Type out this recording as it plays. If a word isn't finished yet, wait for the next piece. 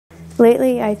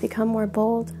Lately, I've become more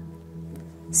bold.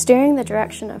 Steering the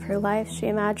direction of her life, she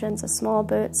imagines a small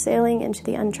boat sailing into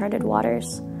the uncharted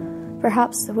waters.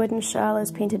 Perhaps the wooden shell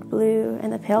is painted blue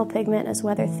and the pale pigment is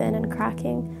weather-thin and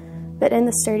cracking, but in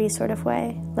the sturdy sort of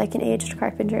way, like an aged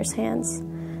carpenter's hands.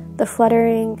 The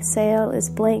fluttering sail is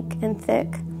blank and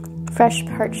thick, fresh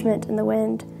parchment in the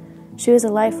wind. She was a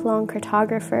lifelong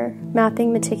cartographer,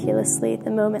 mapping meticulously the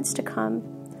moments to come.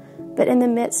 But in the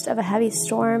midst of a heavy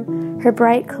storm, her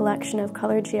bright collection of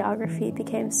colored geography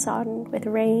became sodden with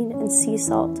rain and sea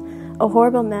salt, a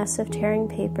horrible mess of tearing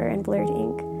paper and blurred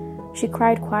ink. She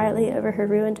cried quietly over her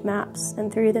ruined maps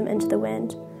and threw them into the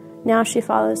wind. Now she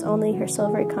follows only her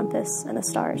silvery compass and the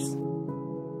stars.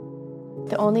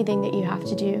 The only thing that you have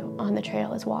to do on the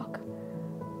trail is walk.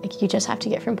 Like, you just have to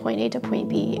get from point A to point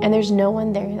B, and there's no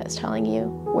one there that's telling you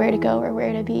where to go or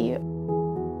where to be.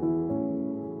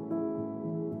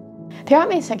 Throughout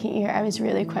my second year, I was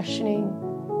really questioning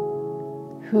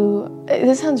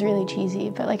this sounds really cheesy,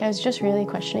 but I was just really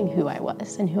questioning who I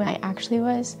was and who I actually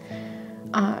was.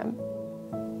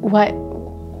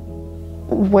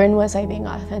 When was I being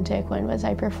authentic? When was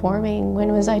I performing?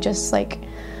 When was I just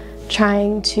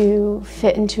trying to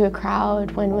fit into a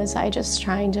crowd? When was I just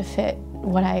trying to fit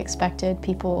what I expected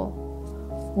people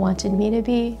wanted me to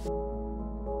be?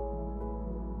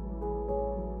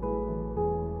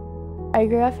 I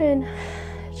grew up in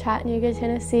Chattanooga,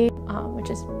 Tennessee, which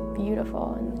is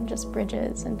beautiful, and just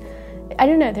bridges, and I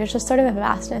don't know, there's just sort of a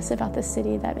vastness about the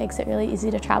city that makes it really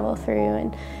easy to travel through,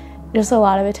 and just a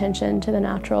lot of attention to the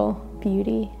natural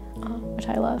beauty, which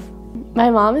I love. My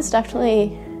mom is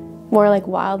definitely more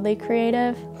wildly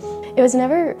creative. It was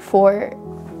never for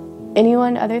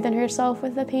anyone other than herself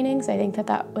with the paintings. I think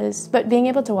that was, but being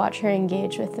able to watch her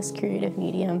engage with this creative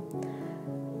medium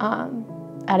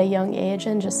at a young age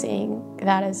and just seeing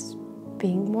that as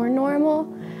being more normal,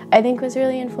 I think was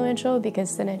really influential,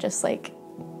 because then it just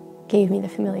gave me the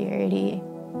familiarity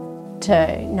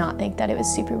to not think that it was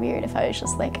super weird if I was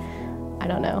just I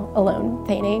don't know, alone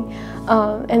painting.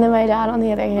 And then my dad, on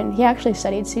the other hand, he actually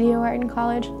studied studio art in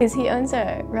college, because he owns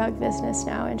a rug business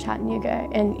now in Chattanooga,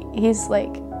 and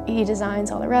he designs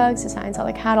all the rugs, designs all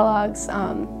the catalogs,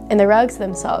 and the rugs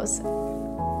themselves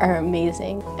are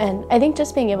amazing. And I think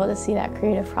just being able to see that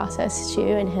creative process too,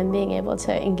 and him being able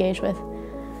to engage with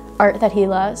art that he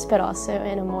loves, but also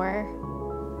in a more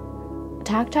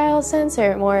tactile sense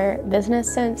or more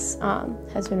business sense,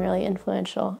 has been really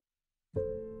influential.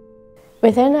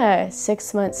 Within a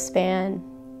 6-month span,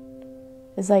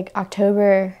 it was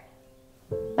October,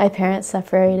 my parents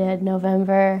separated.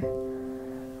 November,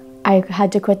 I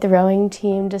had to quit the rowing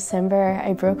team. December,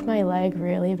 I broke my leg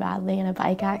really badly in a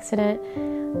bike accident.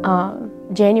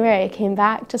 January, I came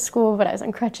back to school, but I was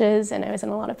on crutches and I was in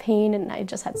a lot of pain, and I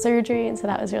just had surgery, and so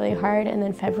that was really hard. And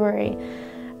then February,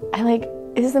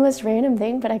 it was the most random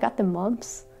thing, but I got the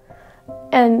mumps.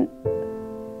 And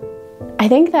I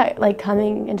think that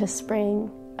coming into spring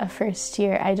of first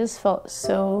year, I just felt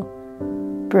so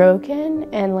broken,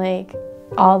 and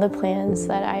all the plans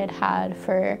that I had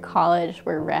for college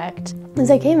were wrecked.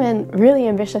 As I came in, really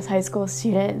ambitious high school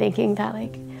student, thinking that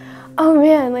oh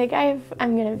man,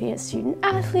 I'm gonna be a student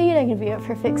athlete, I'm gonna be a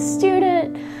perfect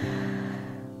student,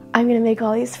 I'm gonna make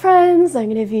all these friends, I'm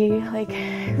gonna be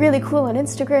really cool on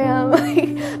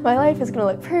Instagram, my life is gonna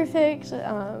look perfect,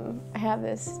 I have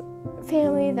this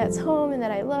family that's home and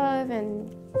that I love,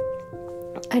 and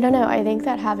I don't know, I think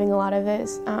that having a lot of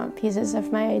those pieces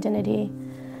of my identity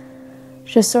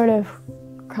just sort of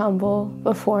crumble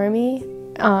before me,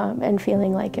 and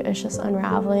feeling it was just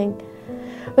unraveling,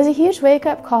 was a huge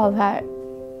wake-up call that,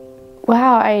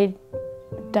 wow, I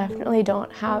definitely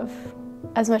don't have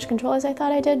as much control as I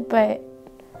thought I did, but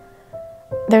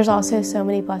there's also so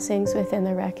many blessings within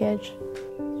the wreckage,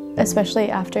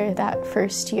 especially after that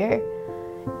first year.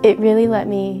 It really let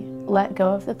me let go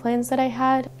of the plans that I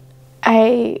had.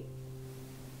 I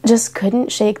just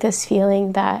couldn't shake this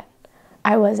feeling that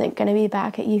I wasn't going to be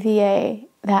back at UVA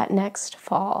that next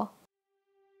fall.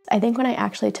 I think when I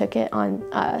actually took it on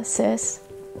CIS,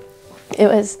 it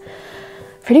was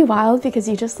pretty wild, because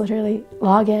you just literally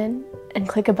log in and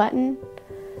click a button,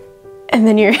 and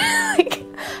then you're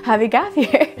have a gap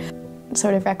year.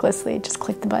 Sort of recklessly just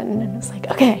clicked the button and was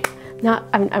okay,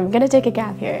 I'm gonna take a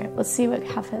gap year. Let's see what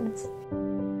happens.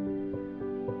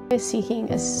 I was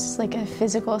seeking a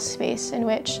physical space in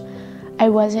which I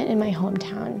wasn't in my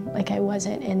hometown. I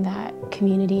wasn't in that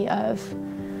community of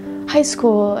high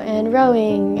school and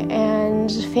rowing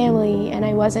and family, and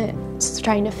I wasn't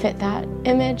trying to fit that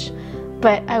image,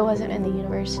 but I wasn't in the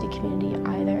university community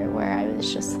either, where I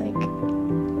was just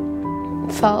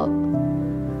felt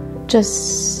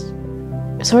just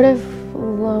sort of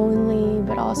lonely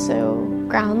but also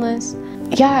groundless.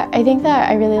 Yeah, I think that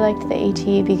I really liked the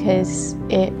AT because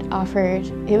it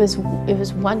was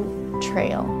one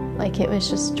trail. Like, it was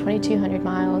just 2,200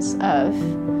 miles of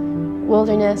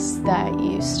wilderness that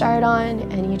you start on,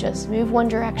 and you just move one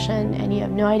direction and you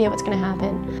have no idea what's going to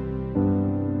happen.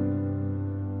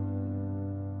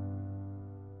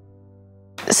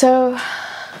 So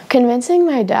convincing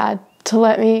my dad to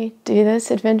let me do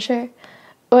this adventure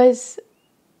was,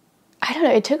 I don't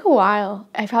know, it took a while.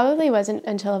 I probably wasn't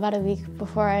until about a week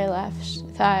before I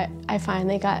left that I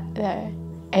finally got the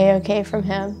A-OK from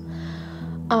him.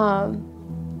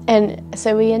 And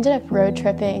so we ended up road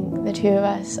tripping, the two of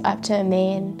us, up to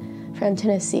Maine from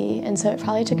Tennessee. And so it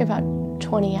probably took about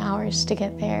 20 hours to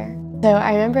get there. So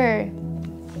I remember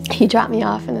he dropped me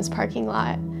off in this parking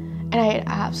lot, and I had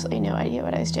absolutely no idea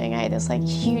what I was doing. I had this like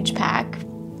huge pack,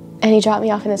 and he dropped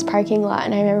me off in this parking lot,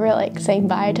 and I remember like saying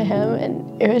bye to him,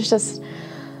 and it was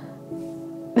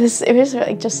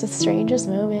like just the strangest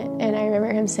moment. And I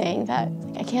remember him saying that,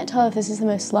 I can't tell if this is the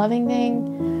most loving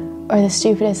thing or the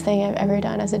stupidest thing I've ever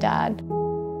done as a dad.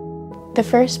 The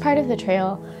first part of the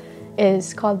trail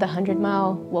is called the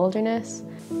 100-mile wilderness.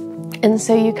 And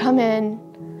so you come in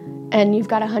and you've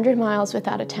got 100 miles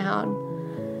without a town,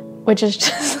 which is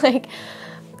just like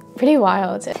pretty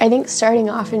wild. I think starting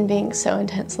off and being so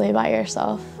intensely by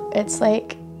yourself, it's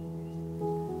like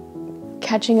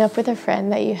catching up with a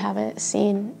friend that you haven't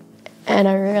seen in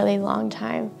a really long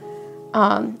time.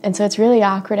 And so it's really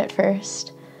awkward at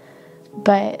first,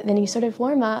 but then you sort of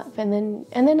warm up, and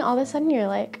then all of a sudden you're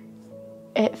like,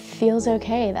 it feels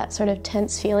okay, that sort of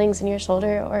tense feelings in your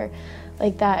shoulder, or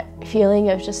like that feeling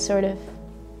of just sort of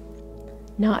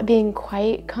not being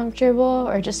quite comfortable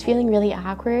or just feeling really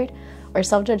awkward or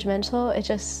self-judgmental. It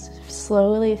just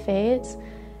slowly fades,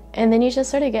 and then you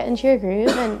just sort of get into your groove,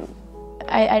 and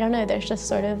I don't know, there's just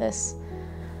sort of this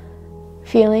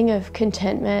feeling of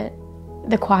contentment.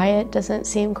 The quiet doesn't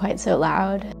seem quite so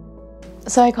loud.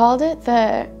 So I called it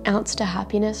the ounce to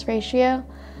happiness ratio,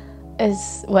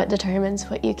 is what determines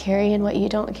what you carry and what you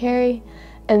don't carry.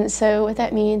 And so what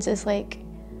that means is, like,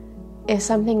 if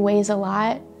something weighs a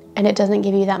lot and it doesn't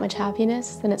give you that much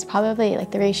happiness, then it's probably,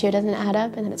 like, the ratio doesn't add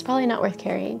up, and then it's probably not worth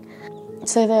carrying.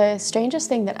 So the strangest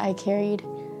thing that I carried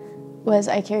was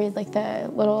like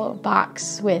the little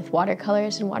box with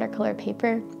watercolors and watercolor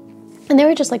paper. And they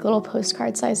were just like little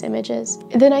postcard-sized images.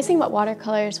 The nice thing about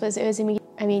watercolors was it was immediate.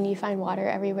 I mean, you find water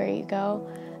everywhere you go.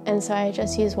 And so I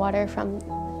just used water from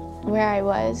where I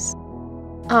was.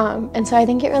 And so I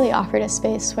think it really offered a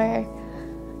space where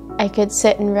I could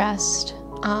sit and rest,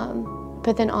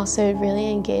 but then also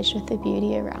really engage with the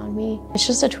beauty around me. It's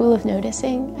just a tool of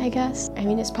noticing, I guess. I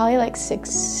mean, it's probably like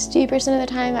 60% of the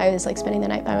time I was like spending the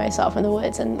night by myself in the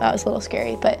woods, and that was a little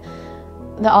scary, but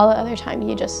all the other time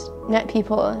you just met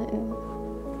people,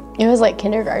 and it was like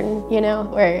kindergarten, you know,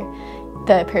 where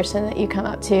the person that you come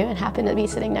up to and happen to be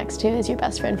sitting next to is your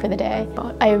best friend for the day.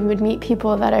 I would meet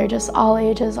people that are just all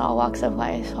ages, all walks of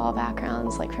life, all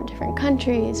backgrounds, like from different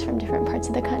countries, from different parts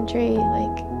of the country,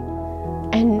 like,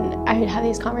 and I would have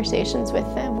these conversations with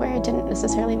them where it didn't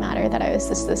necessarily matter that I was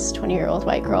this 20-year-old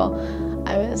white girl.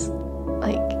 I was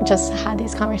like, just had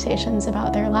these conversations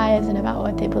about their lives and about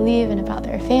what they believe and about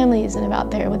their families and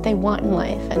about what they want in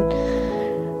life.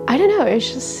 And I don't know, it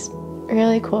was just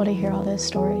really cool to hear all those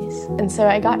stories. And so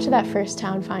I got to that first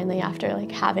town finally after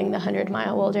like having the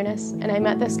 100-mile wilderness, and I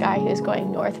met this guy who was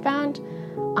going northbound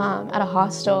at a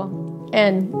hostel,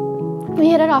 and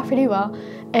we hit it off pretty well.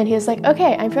 And he was like,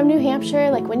 okay, I'm from New Hampshire,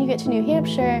 like when you get to New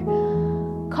Hampshire,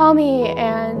 call me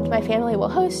and my family will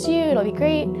host you, it'll be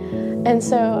great. And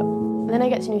so then I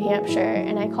get to New Hampshire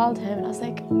and I called him and I was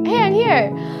like, hey, I'm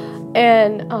here.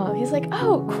 And he's like,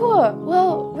 oh, cool.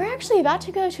 Well, we're actually about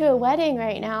to go to a wedding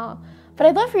right now, but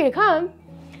I'd love for you to come.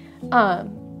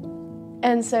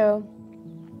 And so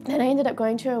then I ended up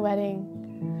going to a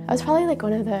wedding. I was probably like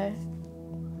one of the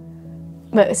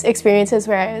most experiences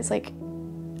where I was like,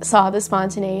 saw the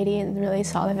spontaneity and really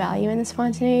saw the value in the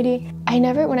spontaneity.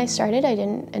 When I started, I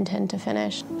didn't intend to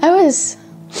finish. So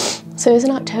it was in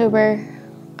October.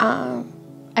 I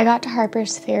got to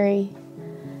Harper's Ferry,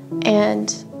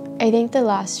 and I think the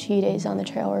last few days on the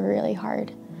trail were really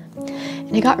hard.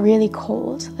 And it got really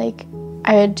cold. Like,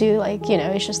 I would do like, you know,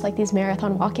 it's just like these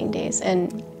marathon walking days.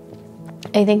 And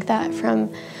I think that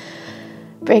from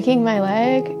breaking my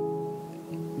leg,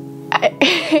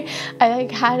 I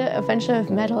like had a bunch of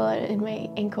metal in my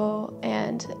ankle,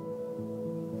 and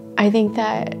I think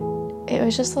that it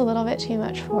was just a little bit too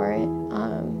much for it.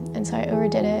 And so I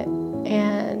overdid it,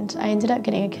 and I ended up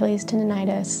getting Achilles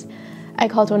tendonitis. I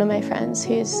called one of my friends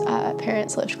whose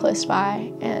parents lived close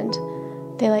by, and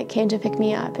they like came to pick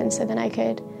me up, and so then I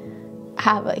could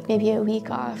have like maybe a week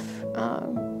off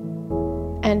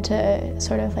and to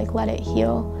sort of like let it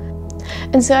heal.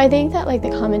 And so I think that like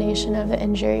the combination of the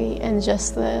injury and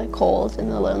just the cold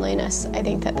and the loneliness, I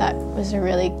think that that was a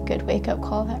really good wake-up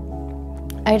call. That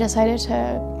I decided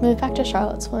to move back to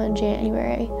Charlottesville in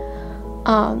January,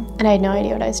 and I had no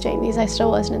idea what I was doing because I still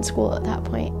wasn't in school at that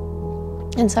point.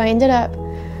 And so I ended up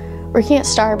working at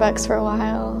Starbucks for a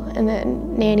while and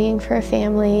then nannying for a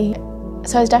family.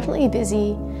 So I was definitely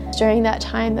busy during that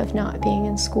time of not being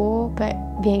in school, but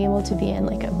being able to be in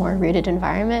like a more rooted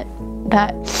environment.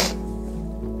 That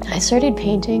I started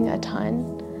painting a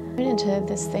ton into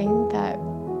this thing that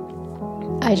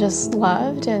I just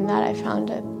loved and that I found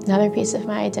another piece of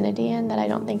my identity in that I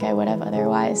don't think I would have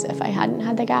otherwise if I hadn't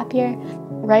had the gap year.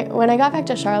 Right when I got back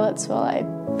to Charlottesville, I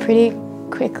pretty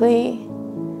quickly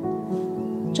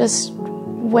just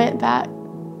went back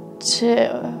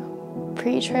to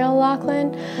pre-trail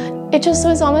Lauchlan. It just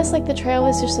was almost like the trail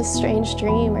was just this strange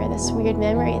dream or this weird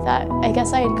memory that I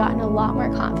guess I had gotten a lot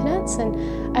more confidence,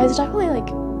 and I was definitely like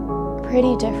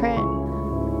pretty different.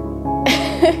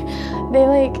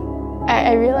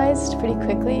 I realized pretty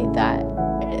quickly that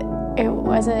it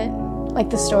wasn't like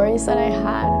the stories that I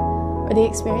had or the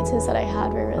experiences that I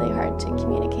had were really hard to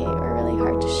communicate or really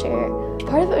hard to share.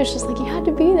 Part of it was just like you had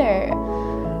to be there.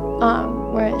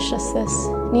 Where it's just this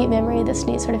neat memory, this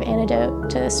neat sort of antidote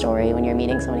to the story when you're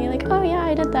meeting someone, you're like, oh yeah,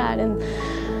 I did that. And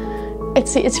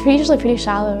it's usually pretty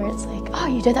shallow where it's like, oh,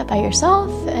 you did that by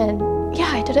yourself? And yeah,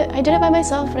 I did it by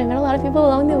myself, and I met a lot of people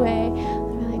along the way. And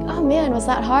they're like, oh man, was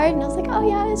that hard? And I was like, oh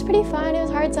yeah, it was pretty fun. It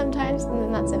was hard sometimes, and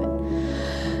then that's it.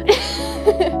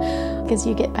 Because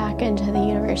you get back into the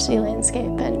university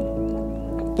landscape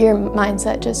and your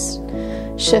mindset just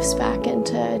shifts back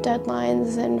into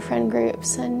deadlines and friend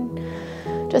groups and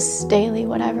just daily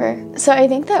whatever. So I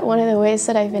think that one of the ways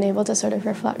that I've been able to sort of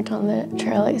reflect on the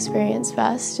trail experience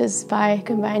best is by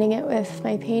combining it with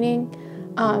my painting,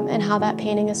 and how that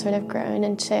painting has sort of grown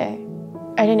into,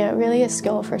 I don't know, really a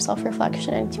skill for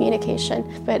self-reflection and communication.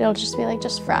 But it'll just be like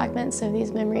just fragments of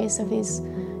these memories of these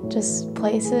just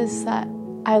places that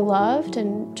I loved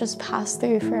and just passed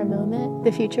through for a moment.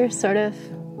 The future is sort of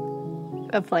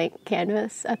a blank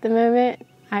canvas at the moment.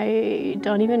 I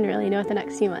don't even really know what the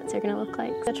next few months are going to look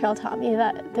like. The trail taught me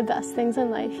that the best things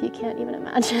in life you can't even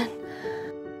imagine.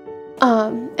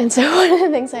 And so one of the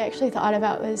things I actually thought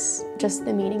about was just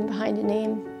the meaning behind a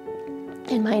name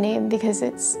in my name, because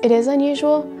it is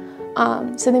unusual.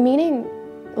 So the meaning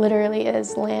literally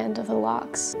is land of the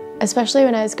locks. Especially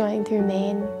when I was going through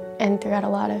Maine and throughout a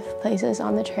lot of places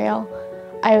on the trail,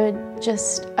 I would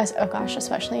just, oh gosh,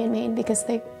 especially in Maine, because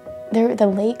the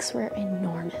lakes were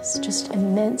enormous, just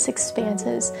immense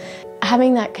expanses.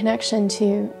 Having that connection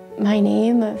to my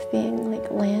name of being like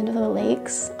land of the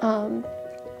lakes,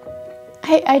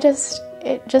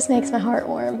 it just makes my heart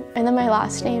warm. And then my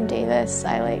last name, Davis,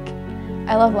 I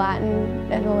love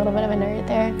Latin. I'm a little bit of a nerd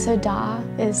there. So da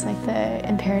is like the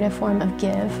imperative form of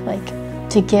give, like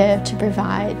to give, to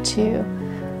provide, to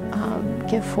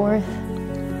give forth.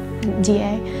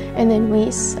 DA, and then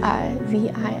vis,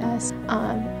 V-I-S,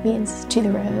 means to the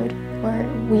road, or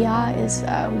via is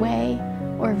way,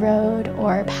 or road,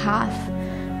 or path,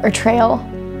 or trail.